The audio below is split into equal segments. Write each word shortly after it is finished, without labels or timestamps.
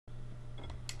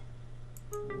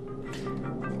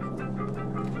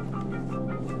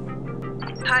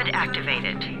HUD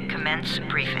activated. Commence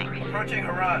briefing. Approaching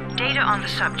Haran. Data on the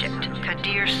subject,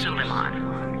 Kadir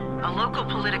Suleiman. A local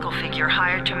political figure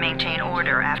hired to maintain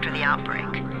order after the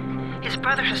outbreak. His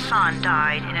brother Hassan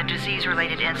died in a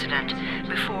disease-related incident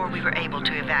before we were able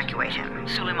to evacuate him.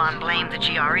 Suleiman blamed the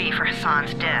GRE for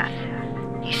Hassan's death.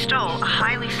 He stole a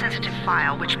highly sensitive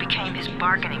file which became his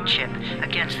bargaining chip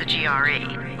against the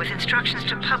GRE, with instructions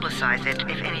to publicize it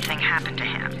if anything happened to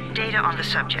him. Data on the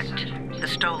subject, the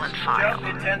stolen file.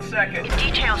 Just in 10 seconds. It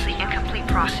details the incomplete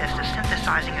process of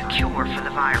synthesizing a cure for the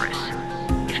virus.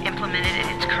 If implemented in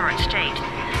its current state,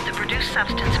 the produced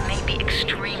substance may be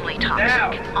extremely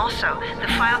toxic. Also, the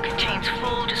file contains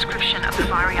full description of the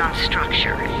virion's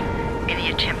structure.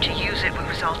 Any attempt to use it would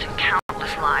result in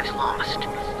countless lives lost.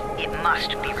 It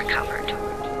must be recovered.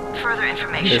 Further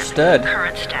information. Understood.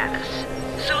 Current status.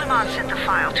 Suleiman sent the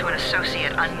file to an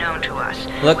associate unknown to us.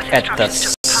 Look at the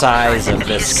size of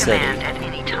this city. At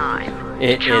any time.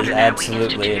 It is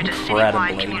absolutely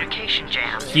incredibly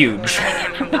huge.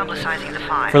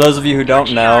 For those of you who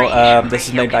don't know, this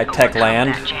is made by Tech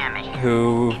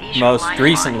who most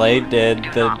recently did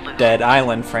the Dead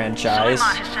Island franchise,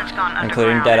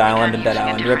 including Dead Island and Dead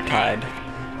Island Riptide.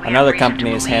 Another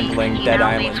company is handling Dead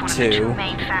Island 2,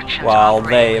 while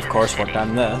they, of course, worked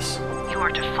on this. You are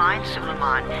to find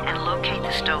Suleiman and locate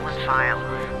the stolen file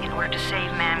in order to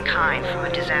save mankind from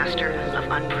a disaster of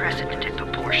unprecedented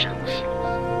proportions.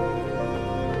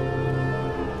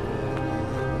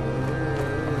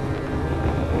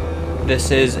 This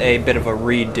is a bit of a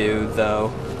redo,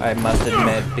 though, I must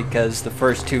admit, because the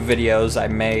first two videos I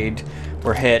made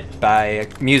were hit by a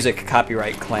music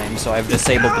copyright claim, so I've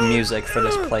disabled the music for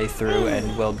this playthrough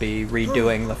and will be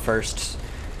redoing the first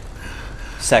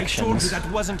sections. I told you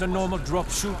that wasn't a normal drop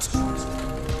shoot.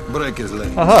 Break his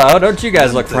leg. Oh, don't you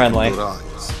guys look friendly?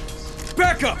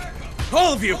 Back up!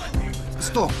 All of you!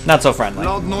 Stop. Not so friendly.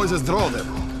 Loud noises draw them.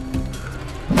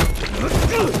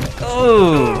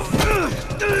 Oh.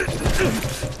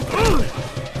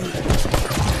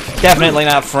 Definitely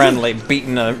not friendly,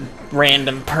 beating a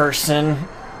random person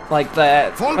like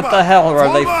that. What the hell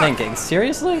are they thinking?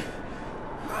 Seriously?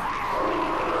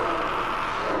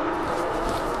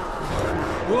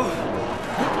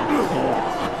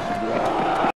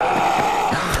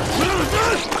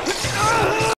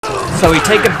 So we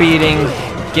take a beating,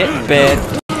 get bit,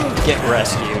 get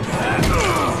rescued.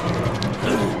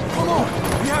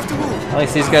 At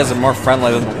least these guys are more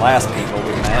friendly than the last people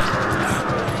we met.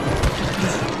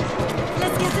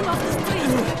 Let's get him off the street.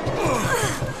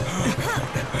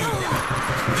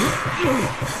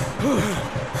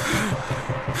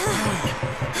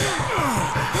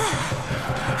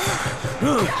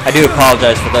 I do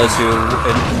apologize for those who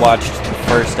watched the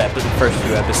first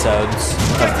few episodes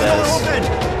of this.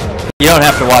 You don't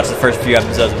have to watch the first few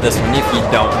episodes of this one if you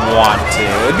don't want to.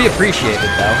 It'd be appreciated,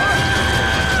 though.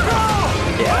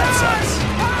 Yeah, that sucks.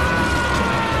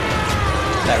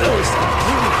 That really sucks.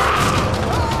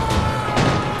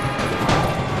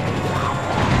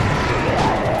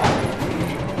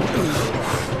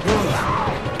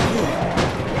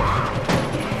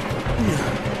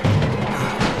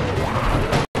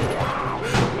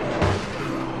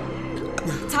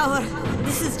 Tower,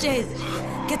 this is Jade.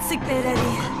 Get sick bay ready.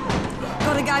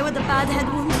 Got a guy with a bad head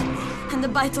wound and a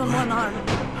bite on one arm.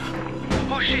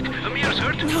 Oh shit, Amir's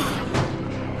hurt? No,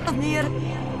 Amir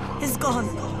is gone.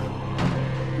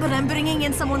 But I'm bringing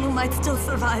in someone who might still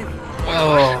survive.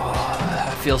 Oh,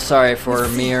 I feel sorry for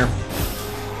Amir.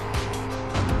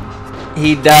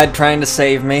 He died trying to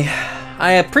save me.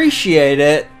 I appreciate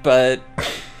it, but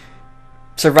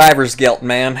survivor's guilt,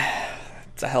 man.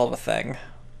 It's a hell of a thing.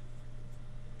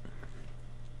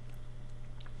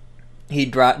 He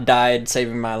died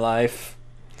saving my life.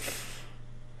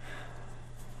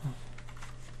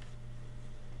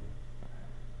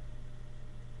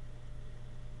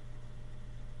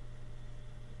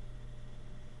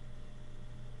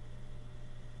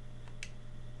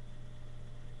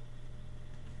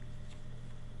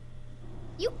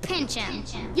 You pinch him.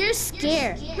 You're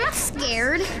scared. I'm not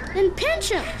scared. Then pinch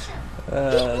him.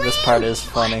 This part is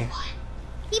funny.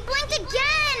 He blinked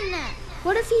again.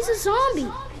 What if he's a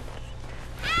zombie?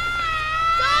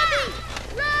 Zombie!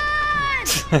 Run!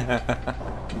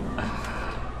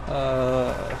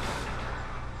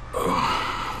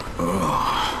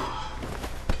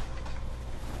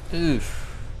 Oof.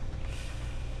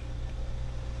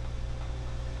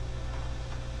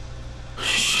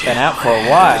 Been out for a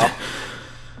while.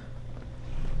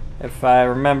 If I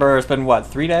remember, it's been what,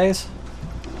 3 days?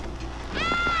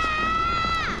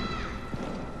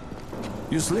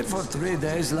 You sleep for 3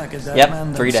 days like a dead Yep,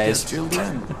 man. 3 days.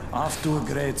 Children. Off to a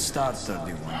great start,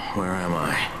 31. Where am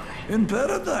I? In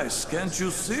paradise, can't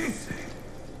you see?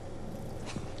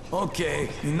 Okay,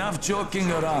 enough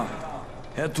joking around.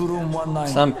 Head to room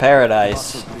 190. Some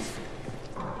paradise.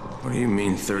 What do you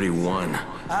mean 31?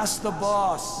 Ask the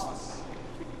boss.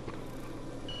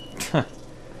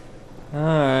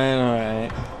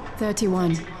 Alright.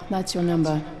 31. That's your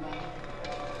number.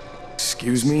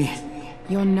 Excuse me?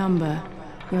 Your number.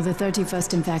 You're the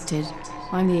 31st infected.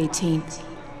 I'm the 18th.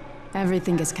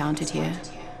 Everything is counted here.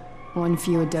 1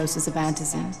 fewer doses of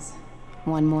antizin.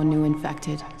 1 more new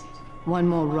infected. 1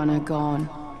 more runner gone.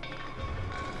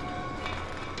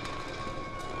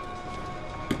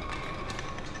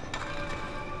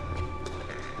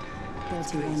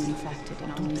 Infected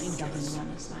and only 7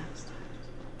 runners left.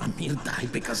 Amir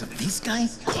died because of this guy?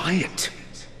 Quiet.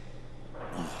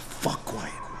 Oh, fuck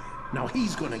quiet. Now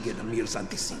he's gonna get Amir's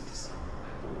antecedents.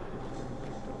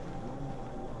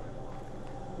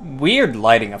 Weird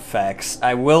lighting effects,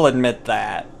 I will admit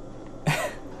that.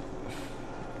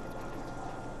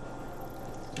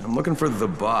 I'm looking for the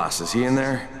boss. Is he in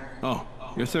there? Oh,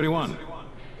 you're 31.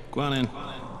 Go on in.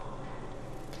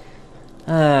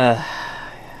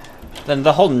 Then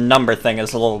the whole number thing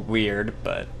is a little weird,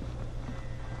 but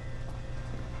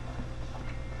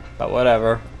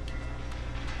whatever.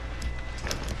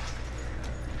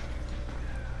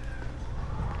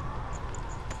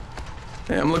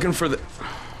 Hey, I'm looking for the...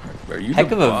 Are you Heck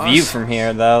the of a boss? view from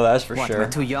here, though, that's for What, sure. am I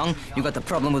too young? You got the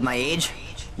problem with my age?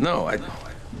 No,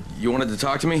 You wanted to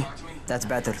talk to me? That's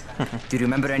better. Do you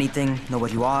remember anything? Know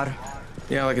where you are?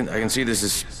 Yeah, I can see this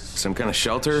is some kind of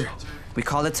shelter. We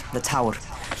call it the Tower.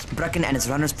 Brecken and his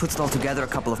runners put it all together a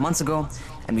couple of months ago,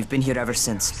 and we've been here ever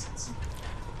since.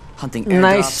 Hunting airdrops,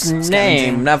 Nice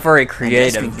name, not very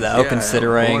creative though, Yeah,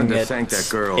 considering I wanted to it's thank that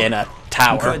girl. in a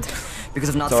tower. Good, because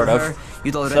if not Sort for of. her,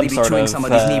 you'd already be Some chewing sort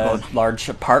somebody's knee of bone. large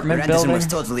apartment Your building. antizin was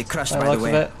totally crushed, by by the the looks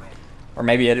of way. it. Or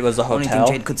maybe it was a Only hotel.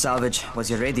 thing Jade could salvage was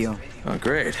your radio. Oh,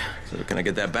 great. So can I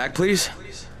get that back, please?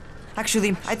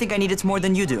 Actually, I think I need it more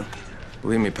than you do.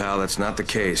 Believe me, pal, that's not the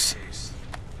case.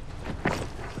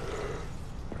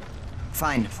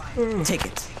 Fine. Take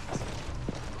it.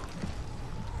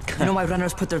 You know why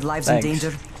runners put their lives Thanks. in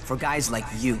danger? For guys like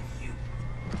you.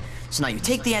 So now you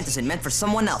take the antizin meant for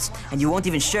someone else, and you won't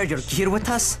even share your gear with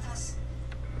us?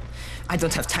 I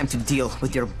don't have time to deal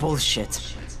with your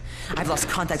bullshit. I've lost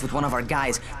contact with one of our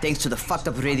guys thanks to the fucked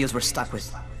up radios we're stuck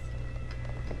with.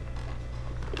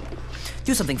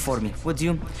 Do something for me, would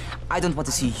you? I don't want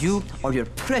to see you or your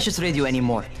precious radio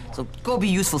anymore, so go be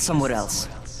useful somewhere else.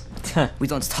 We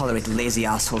don't tolerate lazy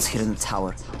assholes here in the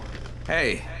tower.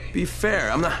 Hey, be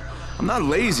fair. I'm not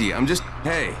lazy. I'm just,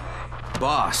 hey,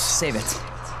 boss. Save it.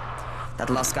 That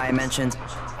last guy I mentioned,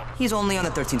 he's only on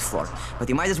the 13th floor, but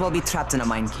he might as well be trapped in a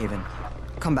mine cave-in.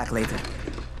 Come back later.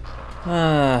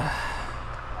 And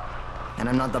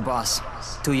I'm not the boss.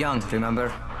 Too young,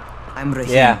 remember? I'm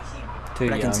Rahim. Yeah, too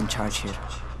Brecken's young. in charge here.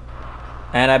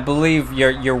 And I believe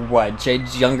you're what?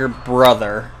 Jade's younger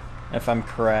brother, if I'm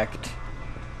correct.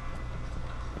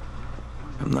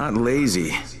 I'm not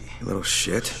lazy, you little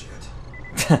shit.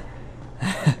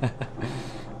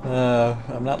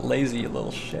 I'm not lazy, you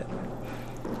little shit.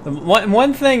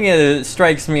 One thing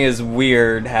strikes me as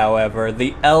weird, however,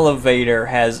 the elevator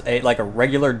has a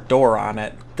regular door on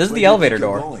it. This is the elevator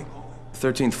door.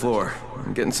 13th floor.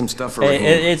 I'm getting some stuff for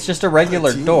It's just a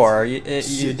regular door.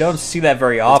 You don't see that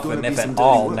very often, if at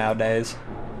all, nowadays.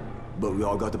 But we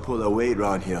all got to pull our weight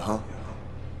around here, huh?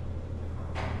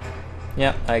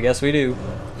 Yeah, I guess we do.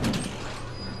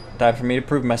 Time for me to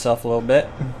prove myself a little bit.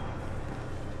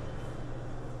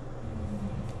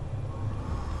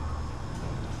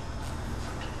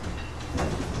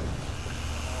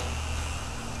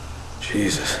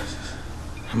 Jesus.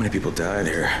 How many people died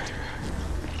here?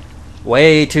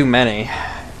 Way too many.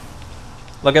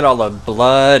 Look at all the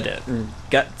blood and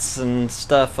guts and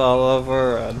stuff all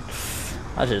over. And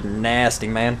that's just nasty,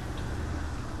 man.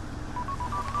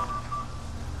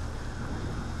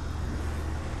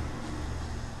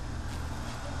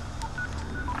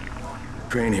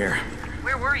 Crane here.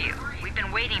 Where were you? We've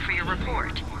been waiting for your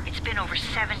report. It's been over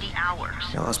 70 hours.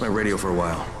 I lost my radio for a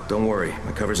while. Don't worry,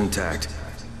 my cover's intact.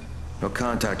 No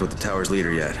contact with the tower's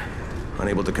leader yet.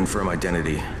 Unable to confirm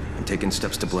identity. I'm taking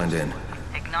steps to blend in.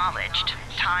 Acknowledged.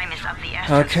 Time is of the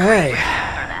essence. Okay. Remember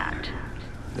that.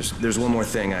 There's one more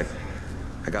thing. I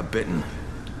got bitten.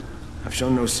 I've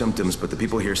shown no symptoms, but the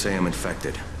people here say I'm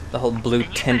infected. The whole blue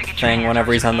tint thing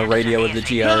whenever he's on the radio with the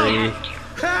GRE.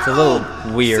 It's a little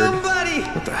weird.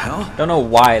 What the hell? Don't know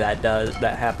why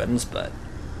that happens, but...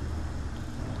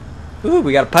 Ooh,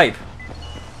 we got a pipe.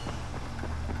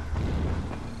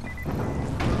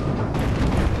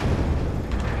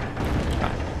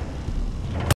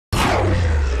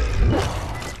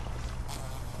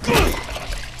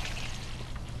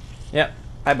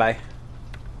 Bye-bye.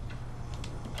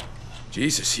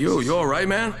 Jesus, you alright,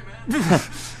 man?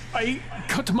 I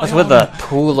cut my That's with a arm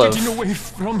pool of getting away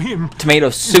from him. tomato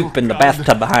soup in the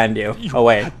bathtub behind you. Oh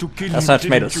wait, had to kill that's him, not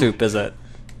tomato didn't you? soup, is it?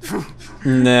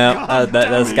 No,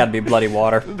 that's gotta be bloody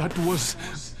water. That was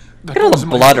Look at all the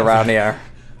blood around here.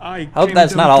 I hope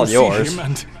that's not all yours.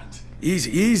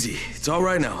 Easy. It's all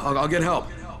right now. I'll get help.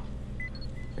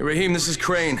 Hey, Raheem, this is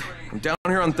Crane. I'm down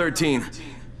here on 13.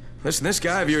 Listen, this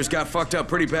guy of yours got fucked up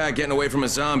pretty bad getting away from a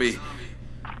zombie.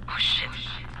 Oh shit.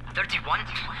 31?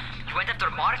 You went after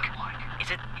Mark?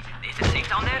 Is it safe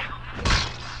down there?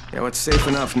 Yeah, well, it's safe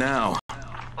enough now.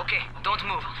 Okay, don't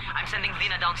move. I'm sending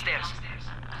Lena downstairs.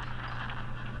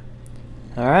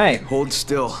 Alright. Hold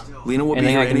still. Lena will Anything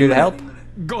be here I can do to help?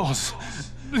 Gauze.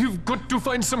 You've got to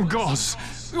find some gauze.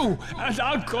 Oh, and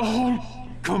alcohol.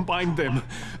 Combine them.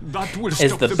 That will stop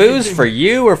Is the the booze bleeding. for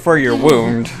you or for your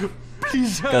wound?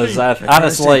 Please Because hurry.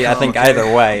 honestly, I think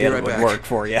either way Be it right would back. work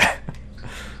for you.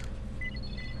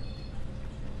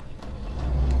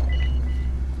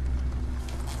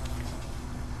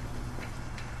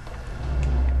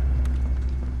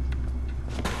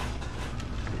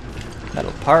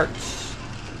 Metal parts.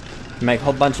 Make a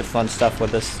whole bunch of fun stuff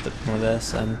with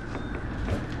this, and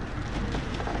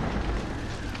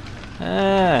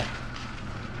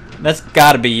that's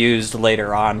got to be used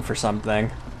later on for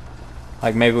something.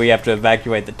 Like maybe we have to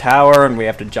evacuate the tower and we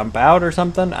have to jump out or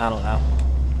something. I don't know.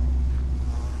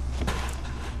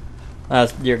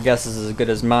 Your guess is as good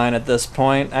as mine at this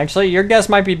point. Actually, your guess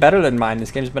might be better than mine.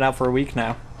 This game's been out for a week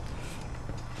now.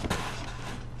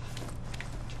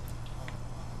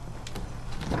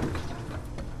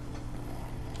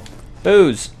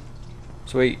 Booze.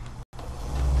 Sweet.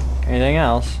 Anything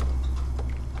else?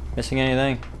 Missing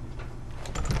anything?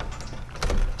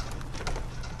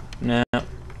 No.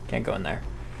 Can't go in there.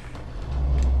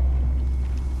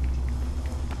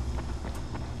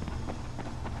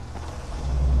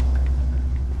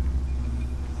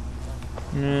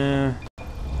 No.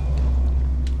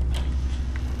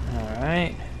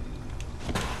 Alright.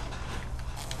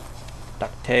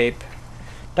 Duct tape.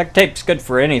 Duct tape's good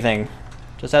for anything.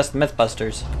 Just ask the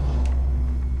Mythbusters.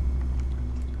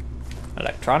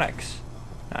 Electronics.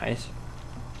 Nice.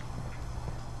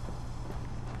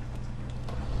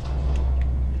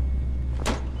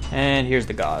 And here's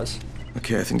the gauze.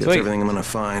 Okay, I think that's Sweet. everything I'm gonna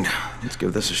find. Let's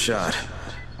give this a shot.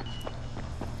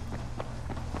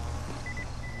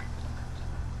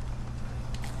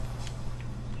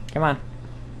 Come on.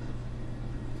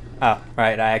 Oh,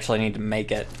 right, I actually need to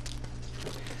make it.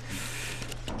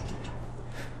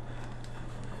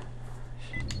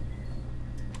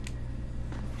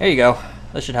 Here you go.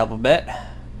 This should help a bit.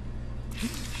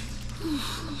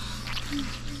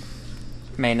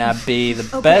 May not be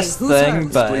the best thing,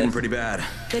 It's but bleeding pretty bad.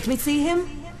 Let me see him.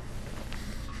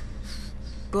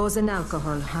 Gauze and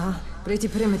alcohol, huh? Pretty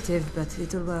primitive, but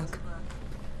it'll work.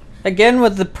 again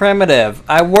with the primitive.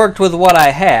 I worked with what I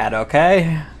had,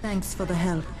 okay? Thanks for the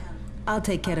help. I'll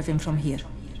take care of him from here.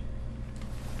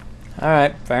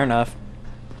 Alright, fair enough.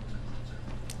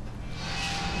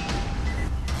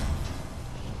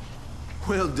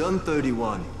 Well done,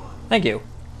 31. Thank you.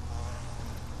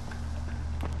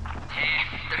 Hey,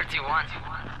 31.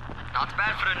 Not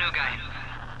bad for a new guy.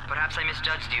 Perhaps I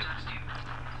misjudged you.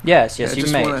 Yes, I you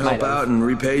just may. want to help out and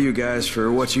repay you guys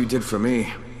for what you did for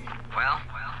me. Well,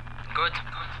 good.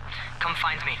 Come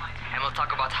find me, and we'll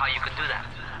talk about how you could do that.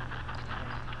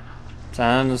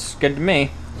 Sounds good to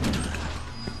me.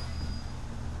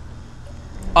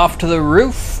 Off to the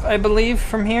roof, I believe,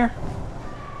 from here.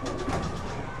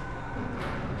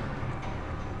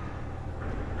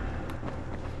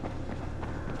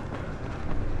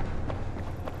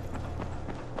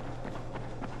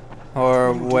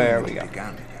 Or where we go.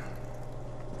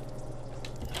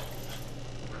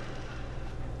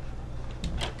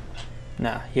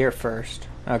 No, here first.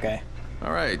 Okay.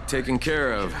 All right, taken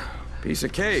care of. Piece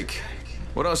of cake.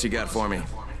 What else you got for me?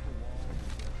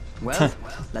 Well,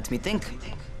 let me think.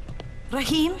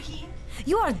 Raheem,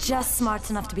 you are just smart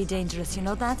enough to be dangerous, you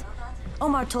know that?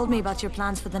 Omar told me about your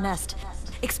plans for the nest.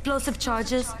 Explosive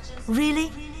charges? Really?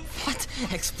 What?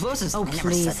 Explosives? Oh, I never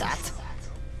please. said that.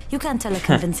 You can't tell a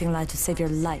convincing lie to save your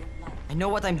life. I know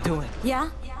what I'm doing.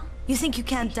 Yeah? You think you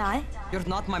can't die? You're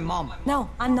not my mom. No,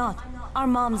 I'm not. Our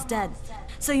mom's dead.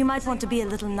 So you might want to be a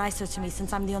little nicer to me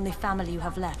since I'm the only family you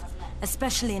have left.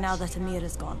 Especially now that Amir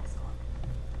is gone.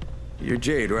 You're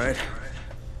Jade, right?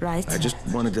 Right? I just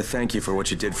wanted to thank you for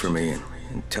what you did for me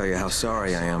and tell you how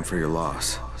sorry I am for your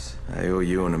loss. I owe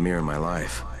you and Amir my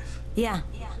life. Yeah,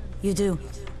 you do.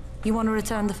 You want to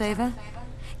return the favor?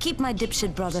 Keep my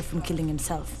dipshit brother from killing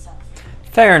himself.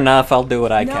 Fair enough, I'll do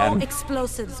what I can. No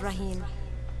explosives, Rahim.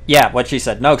 Yeah, what she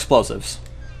said. No explosives.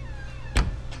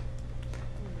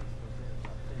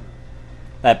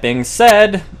 That being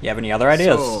said, you have any other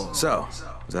ideas? So,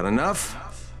 is that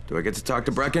enough? Do I get to talk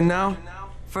to Brecken now?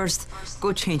 First,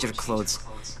 go change your clothes.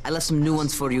 I left some new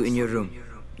ones for you in your room.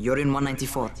 You're in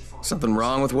 194. Something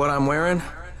wrong with what I'm wearing?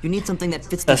 You need something that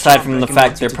fits the Aside job from the Brecken fact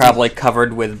wants you they're to probably do.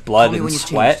 covered with blood and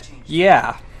sweat.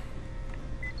 Yeah.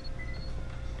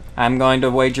 I'm going to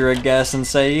wager a guess and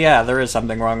say, yeah, there is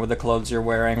something wrong with the clothes you're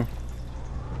wearing.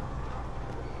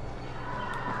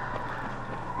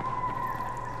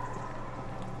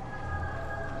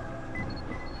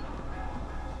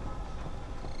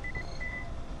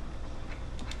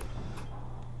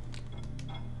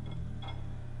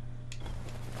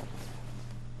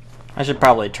 I should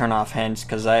probably turn off hints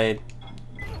because I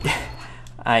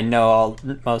know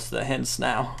most of the hints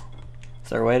now.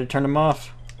 Is there a way to turn them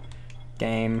off?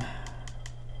 Game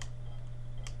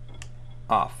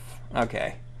off.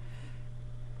 Okay.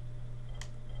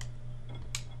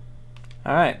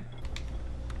 Alright.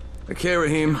 Okay,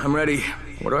 Rahim, I'm ready.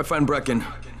 Where do I find Brecken?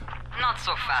 Not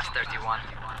so fast, 31.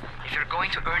 If you're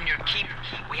going to earn your keep,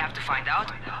 we have to find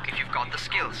out if you've got the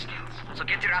skills. So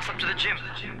get your ass up to the gym.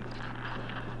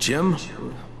 Gym?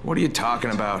 What are you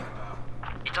talking about?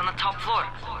 It's on the top floor.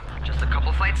 Just a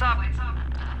couple flights up.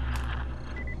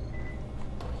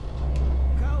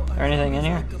 Is there anything in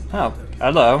here? Oh,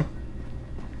 hello.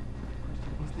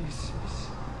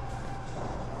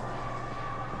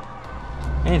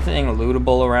 Anything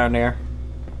lootable around here?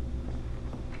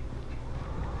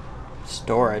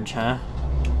 Storage, huh?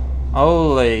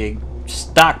 Holy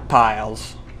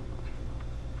stockpiles.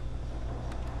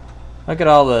 Look at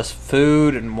all this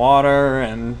food and water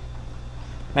and...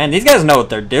 Man, these guys know what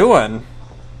they're doing.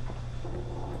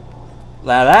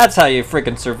 Now that's how you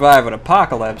freaking survive an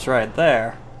apocalypse right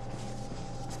there.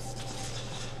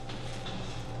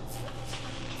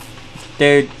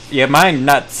 Dude, you mind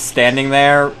not standing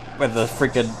there with the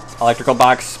freaking electrical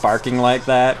box sparking like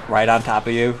that right on top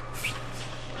of you?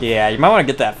 Yeah, you might want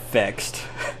to get that fixed.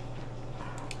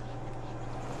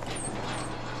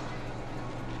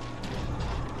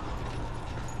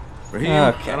 Rahim,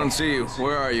 okay. I don't see you.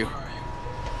 Where are you?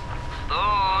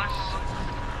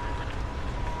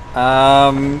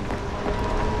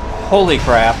 Holy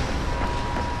crap.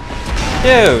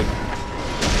 Dude!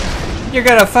 You're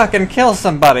gonna fucking kill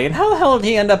somebody, and how the hell did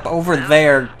he end up over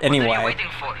there anyway?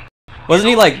 Wasn't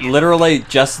he like literally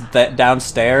just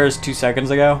downstairs 2 seconds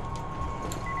ago?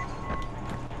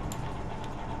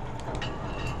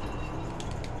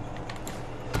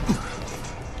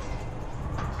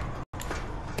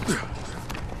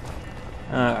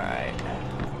 Alright.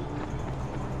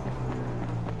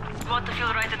 You want to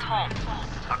feel right at home?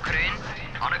 A crane?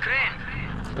 On a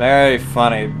crane? Very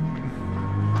funny.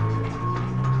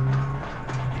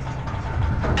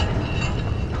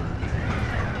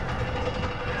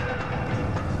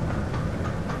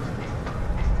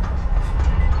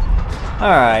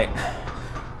 Alright.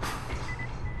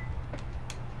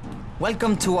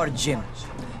 Welcome to our gym.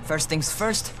 First things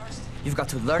first, you've got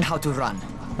to learn how to run.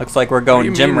 Looks like we're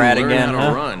going gym rat again,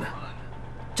 huh? Run?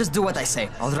 Just do what I say,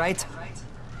 alright?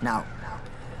 Now,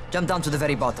 jump down to the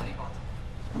very bottom.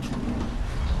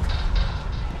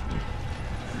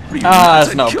 Ah,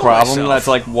 that's no problem. That's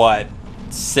like, what?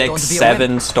 6,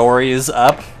 7 stories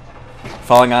up?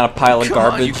 Falling on a pile of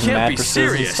garbage and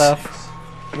mattresses and stuff?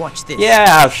 Watch this.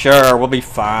 Yeah, sure, we'll be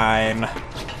fine.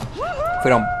 If we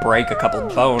don't break a couple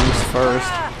bones first.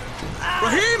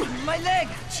 Rahim! My leg!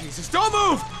 Jesus, don't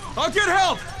move! I'll get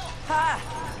help! Ha!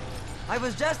 I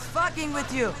was just fucking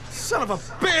with you. Son of a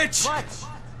bitch!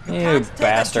 What? You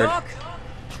bastard.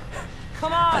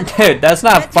 Come on! Dude, that's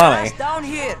not funny. Down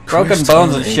here. Broken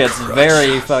bones and shit's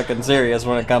very fucking serious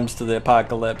when it comes to the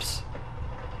apocalypse.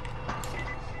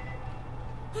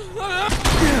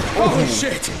 Holy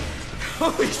shit!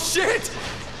 Holy shit!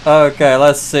 Okay,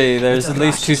 let's see. There's at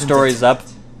least 2 stories up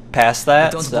past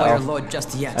that, Don't so, blow your load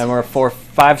just yet. and we're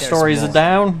 5 There's stories more.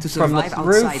 down To from the survive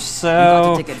roof, outside, so you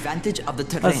got to take advantage of the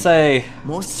terrain. let's say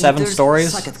Most 7 eaters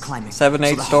stories, suck at climbing, 7, 8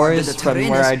 so the harder stories the from terrain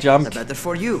where is, I jumped. The better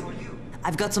for you.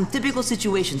 I've got some typical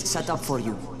situations set up for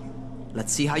you.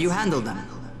 Let's see how you handle them.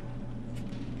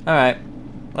 Alright,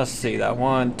 let's see that.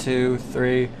 1, 2,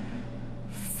 3,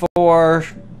 4,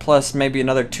 plus maybe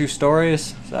another 2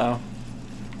 stories, so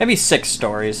maybe 6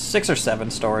 stories, 6 or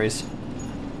 7 stories.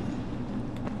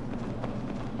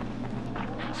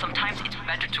 Sometimes it's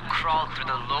better to crawl through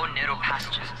the low, narrow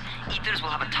passages. Eaters will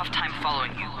have a tough time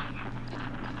following you.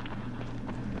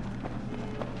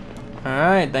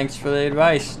 Alright, thanks for the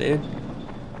advice, dude.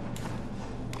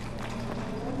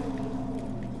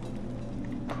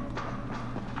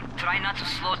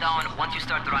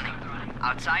 start running.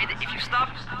 Outside, if you stop,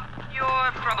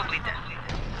 you're probably dead.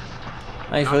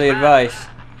 Thanks for the advice.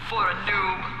 For a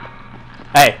noob.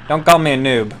 Hey, don't call me a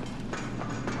noob.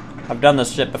 I've done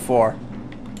this shit before.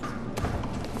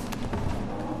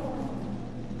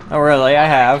 Oh really, I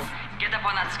have. Get up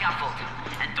on that scaffold.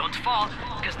 And don't fall,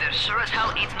 because there sure as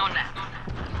hell ain't no net.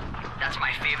 That's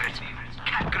my favorite.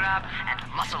 Cat grab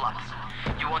and muscle up.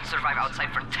 You won't survive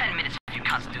outside for 10 minutes if you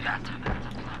can't do that.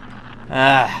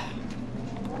 Ah.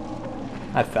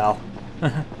 I fell.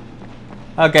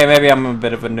 Okay, maybe I'm a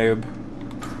bit of a noob.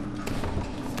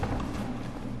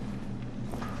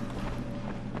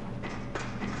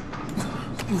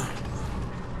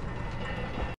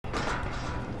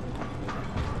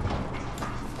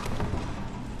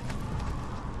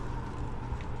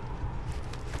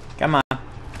 Come on,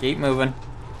 keep moving.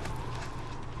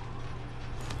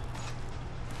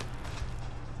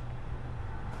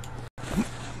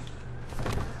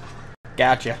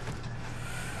 Gotcha.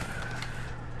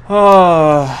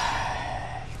 Oh,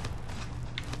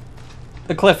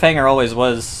 the cliffhanger always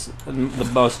was the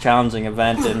most challenging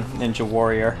event in Ninja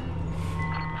Warrior.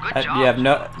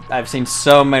 I've seen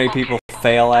so many people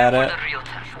fail at it.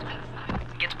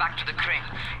 Get back to the crane.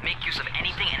 Make use of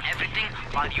anything and everything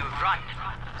while you run.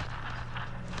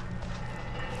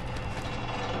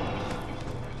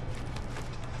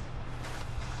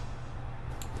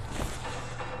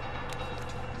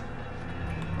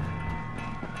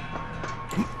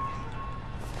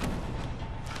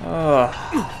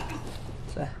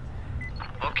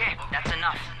 Okay, that's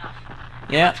enough.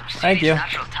 Yeah, thank you.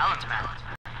 Natural talent, man.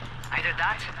 Either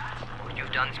that, or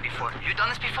you've done this before. You done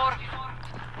this before?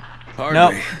 Hardly.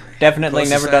 Nope, definitely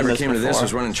never done this before. before. To this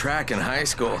was running track in high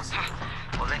school.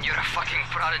 Well, then you're a fucking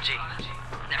prodigy.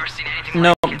 Never seen anything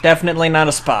Nope, like it. definitely not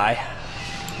a spy.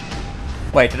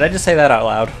 Wait, did I just say that out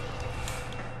loud?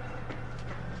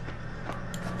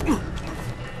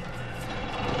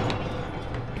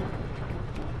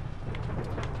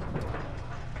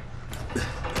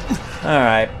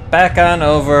 Alright, back on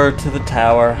over to the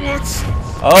tower.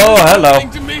 Oh, hello.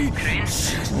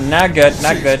 Not good,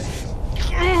 not good.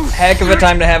 Heck of a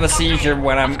time to have a seizure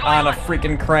when I'm on a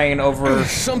freaking crane over...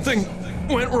 Something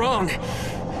went wrong.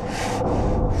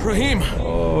 Rahim,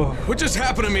 what just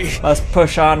happened to me? Let's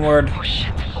push onward. Oh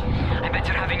shit. I bet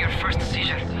you're having your first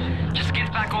seizure. Just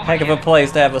get back over Heck of a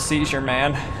place to have a seizure,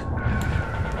 man.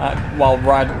 While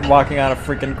walking on a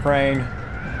freaking crane.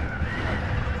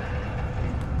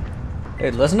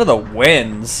 Dude, listen to the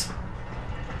winds.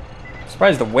 I'm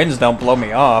surprised the winds don't blow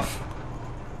me off.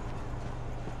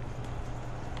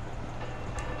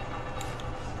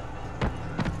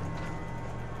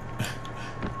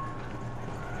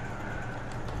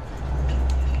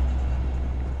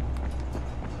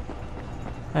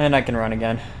 And I can run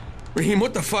again. Rahim,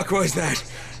 what the fuck was that?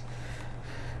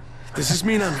 Does this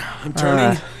mean I'm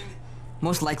turning?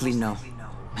 Most likely no.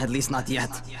 At least not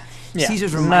yet. Yeah,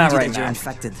 Seizures remind you right that you're now.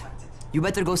 infected. You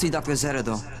better go see Dr. Zera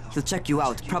though. He'll check you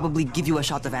out, probably give you a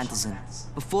shot of antizin.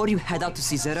 Before you head out to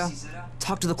see Zera,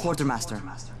 talk to the quartermaster.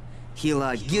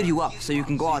 He'll gear you up so you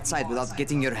can go outside without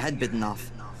getting your head bitten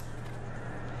off.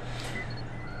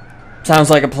 Sounds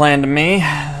like a plan to me.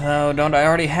 Though, don't I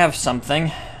already have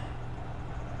something?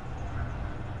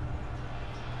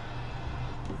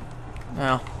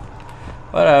 Well,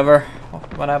 whatever.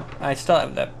 I still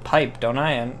have that pipe, don't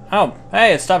I? And oh,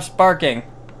 hey, it stopped sparking.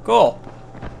 Cool.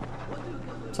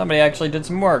 Somebody actually did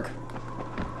some work.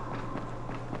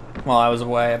 While I was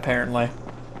away, apparently.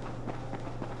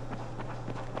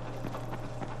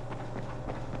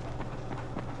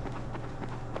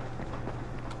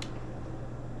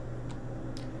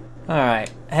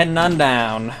 Alright, heading on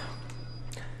down.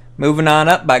 Moving on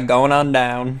up by going on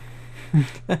down.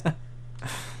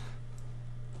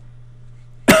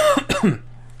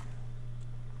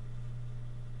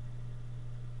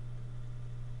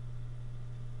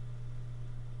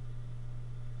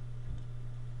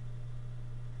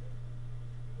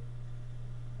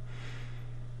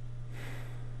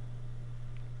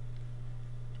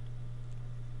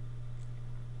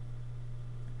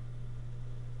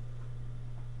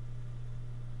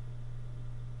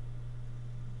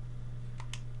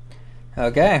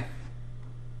 Okay.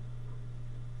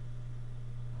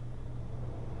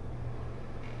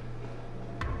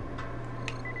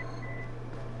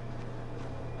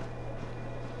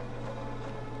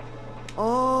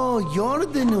 Oh, you're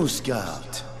the new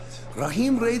scout.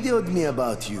 Rahim radioed me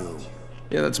about you.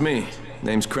 Yeah, that's me.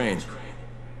 Name's Crane.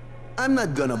 I'm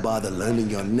not gonna bother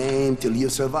learning your name till you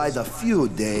survived a few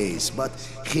days, but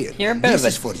here, You're a bit this of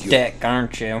is a for you. dick,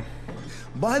 aren't you?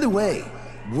 By the way,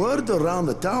 Word around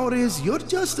the tower is you're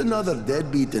just another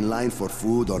deadbeat in line for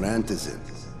food or antizin.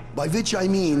 By which I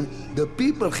mean, the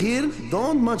people here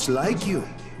don't much like you.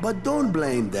 But don't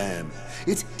blame them.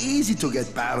 It's easy to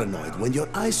get paranoid when you're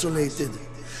isolated.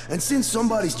 And since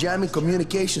somebody's jamming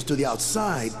communications to the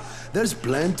outside, there's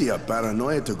plenty of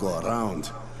paranoia to go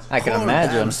around. I can Whole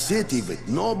imagine. damn city with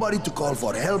nobody to call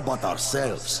for help but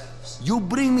ourselves. You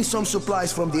bring me some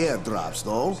supplies from the airdrops,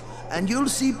 though, and you'll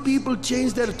see people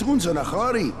change their tunes in a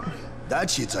hurry. That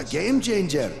shit's a game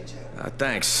changer.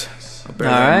 Thanks. I'll bear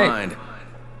that in mind.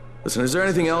 Listen, is there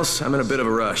anything else? I'm in a bit of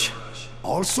a rush.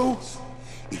 Also,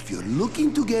 if you're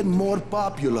looking to get more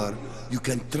popular, you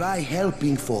can try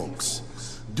helping folks.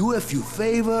 Do a few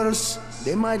favors,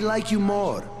 they might like you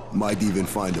more. Might even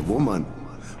find a woman.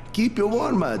 Keep you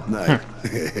warm at night.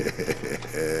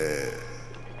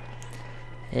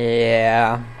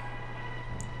 Yeah.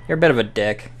 You're a bit of a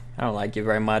dick. I don't like you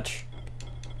very much.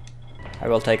 I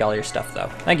will take all your stuff, though.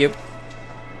 Thank you.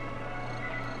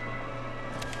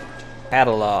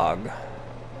 Catalog.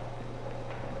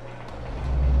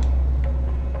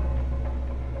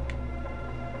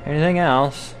 Anything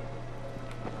else?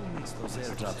 Who makes those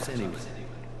airdrops anyway?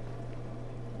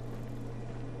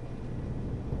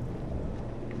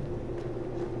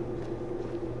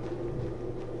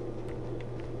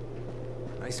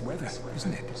 Nice weather,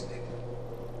 isn't it?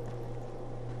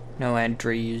 No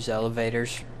entry, use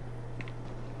elevators.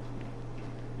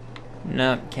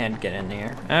 Nope, can't get in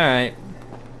here. Alright.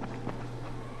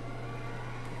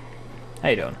 How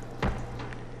you doing?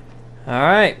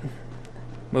 Alright.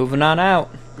 Moving on out.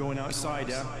 Going outside,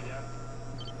 yeah?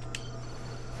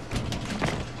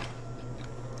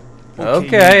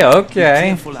 Okay. Be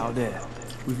careful out there.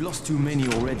 We've lost too many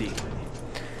already.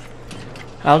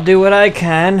 I'll do what I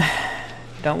can.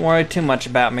 Don't worry too much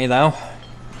about me, though.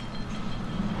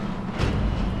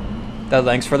 Though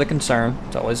thanks for the concern.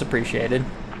 It's always appreciated.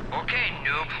 Okay,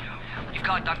 noob. You've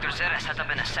got Dr. Zeta set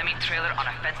up in a semi-trailer on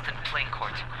a fenced-in playing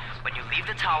court. When you leave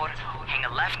the tower, hang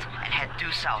a left and head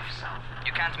due south.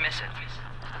 You can't miss it.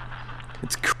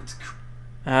 It's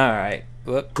Alright.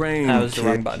 Whoop. That was the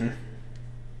wrong button.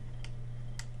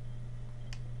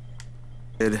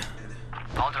 Alright.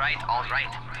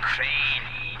 Crane.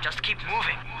 Just keep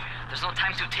moving. There's no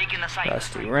time to take in the sight.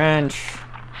 Rusty wrench.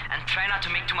 And try not to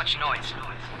make too much noise.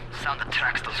 Sound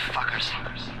attracts those fuckers.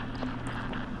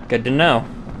 Good to know.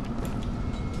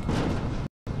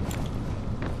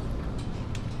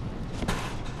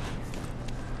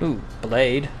 Ooh,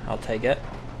 blade. I'll take it.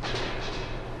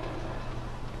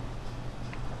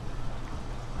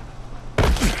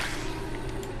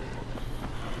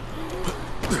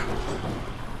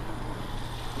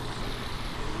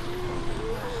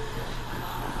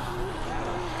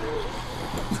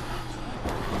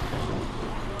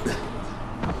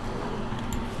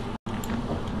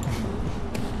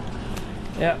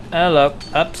 Yep, hello.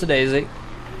 Up's a daisy.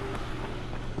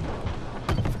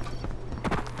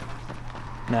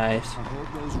 Nice. I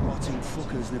hope those rotting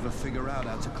fuckers never figure out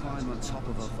how to climb on top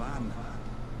of a van.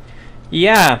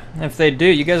 Yeah, if they do,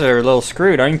 you guys are a little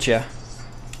screwed, aren't you?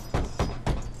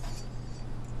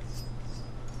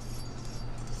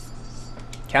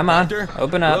 Come on,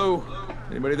 open up. Hello?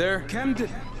 Anybody there? Camden,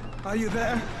 are you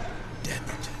there?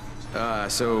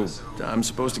 So I'm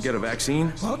supposed to get a vaccine?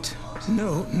 What?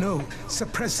 No.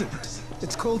 Suppressant.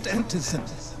 It's called antizin.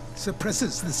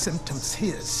 Suppresses the symptoms.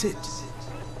 Here, sit.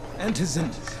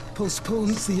 Antizin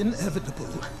postpones the inevitable.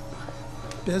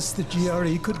 Best the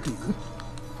GRE could do.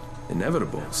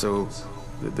 Inevitable? So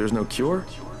there's no cure?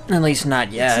 At least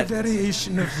not yet. It's a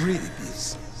variation of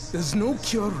rabies. There's no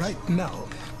cure right now.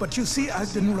 But you see,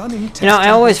 I've been running tests. You know, I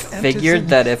always figured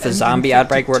that if a zombie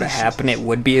outbreak were to happen, it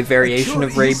would be a variation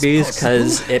of rabies,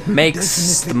 because it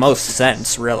makes the most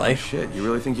sense, really. Shit, you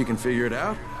really think you can figure it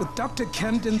out? With Dr.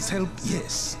 Camden's help,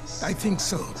 yes. I think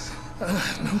so.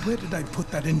 Now, where did I put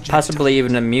that injector? Possibly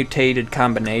even a mutated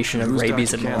combination of Who's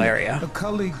rabies Dr. and Camden? malaria. A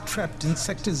colleague trapped in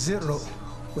Sector 0,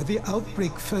 where the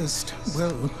outbreak first,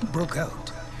 broke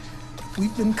out.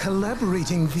 We've been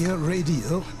collaborating via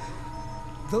radio,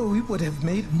 though we would have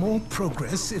made more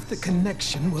progress if the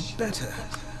connection were better.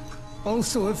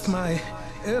 Also, if my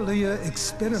earlier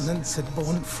experiments had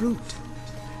borne fruit.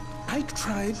 I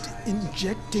tried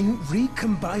injecting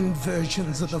recombined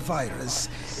versions of the virus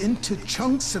into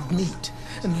chunks of meat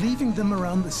and leaving them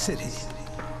around the city,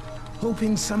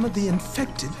 hoping some of the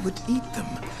infected would eat them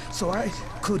so I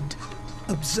could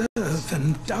observe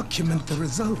and document the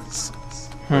results.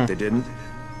 But they didn't?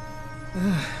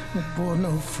 It bore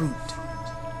no fruit.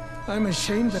 I'm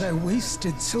ashamed that I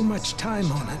wasted so much time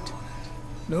on it.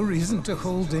 No reason to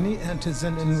hold any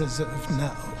antizin in reserve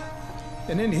now.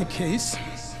 In any case,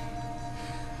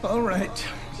 All right.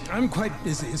 I'm quite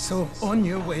busy, so on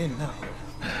your way now.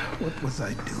 What was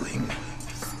I doing?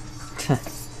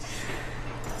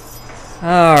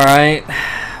 Alright.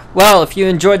 Well, if you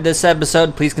enjoyed this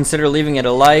episode, please consider leaving it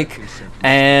a like,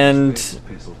 and...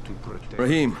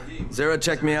 Rahim, Zara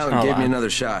checked me out and gave me another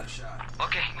shot.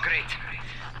 Okay, great.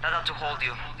 That ought to hold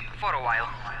you. For a while.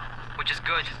 Which is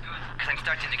good, because I'm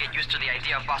starting to get used to the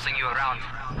idea of bossing you around.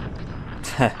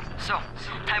 So,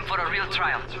 time for a real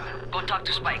trial. Go talk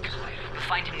to Spike. You'll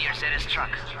find him near Zera's truck.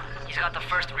 He's got the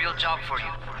first real job for you.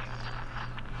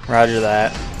 Roger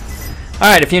that.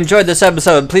 Alright, if you enjoyed this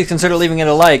episode, please consider leaving it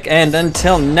a like, and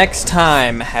until next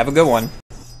time, have a good one.